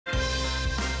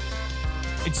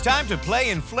It's time to play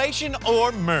Inflation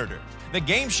or Murder, the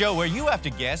game show where you have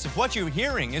to guess if what you're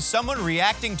hearing is someone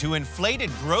reacting to inflated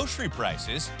grocery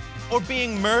prices or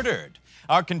being murdered.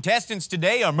 Our contestants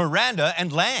today are Miranda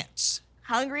and Lance.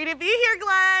 Hungry to be here,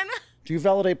 Glenn. Do you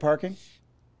validate parking?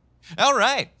 All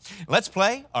right, let's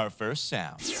play our first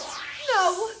sound.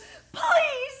 No,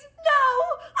 please, no.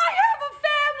 I have a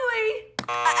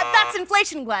family. That's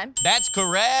inflation, Glenn. That's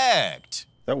correct.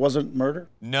 That wasn't murder?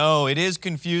 No, it is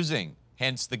confusing,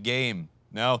 hence the game.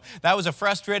 No, that was a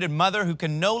frustrated mother who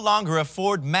can no longer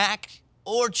afford mac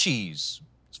or cheese.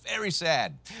 It's very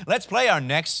sad. Let's play our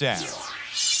next sound.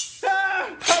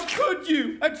 How could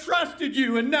you? I trusted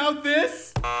you, and now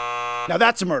this? Now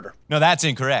that's a murder. No, that's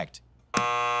incorrect.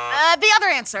 The other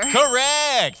answer.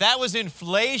 Correct! That was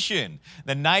inflation.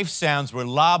 The knife sounds were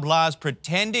Loblaws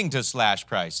pretending to slash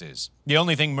prices. The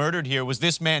only thing murdered here was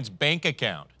this man's bank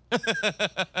account.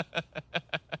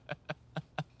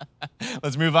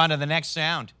 Let's move on to the next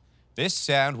sound. This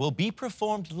sound will be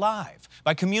performed live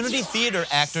by community theater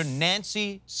actor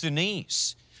Nancy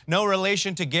Sinise. No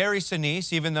relation to Gary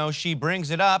Sinise, even though she brings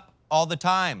it up all the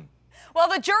time. Well,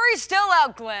 the jury's still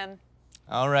out, Glenn.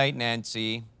 All right,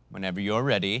 Nancy, whenever you're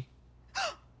ready.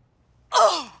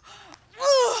 Oh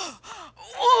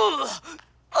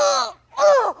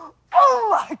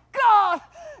my God!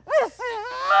 This is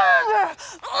murder!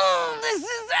 This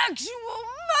is actual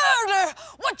murder!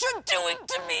 What you're doing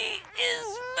to me is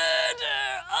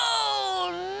murder!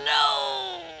 Oh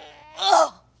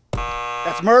no!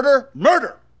 That's murder?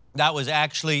 Murder! That was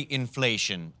actually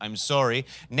inflation. I'm sorry.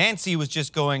 Nancy was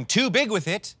just going too big with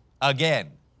it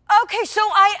again. Okay, so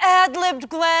I ad-libbed,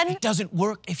 Glenn. It doesn't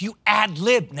work if you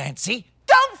ad-lib, Nancy.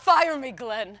 Don't fire me,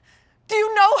 Glenn. Do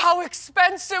you know how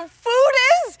expensive food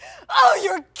is? Oh,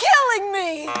 you're killing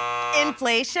me!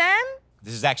 Inflation?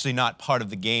 This is actually not part of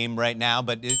the game right now,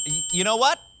 but you know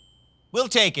what? We'll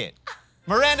take it.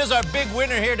 Miranda's our big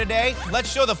winner here today.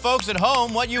 Let's show the folks at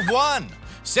home what you've won.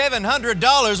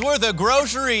 $700 worth of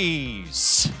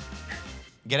groceries.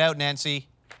 Get out, Nancy.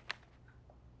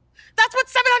 That's what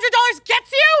 $700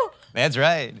 gets you? That's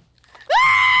right.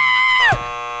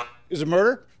 Is it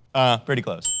murder? Pretty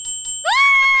close.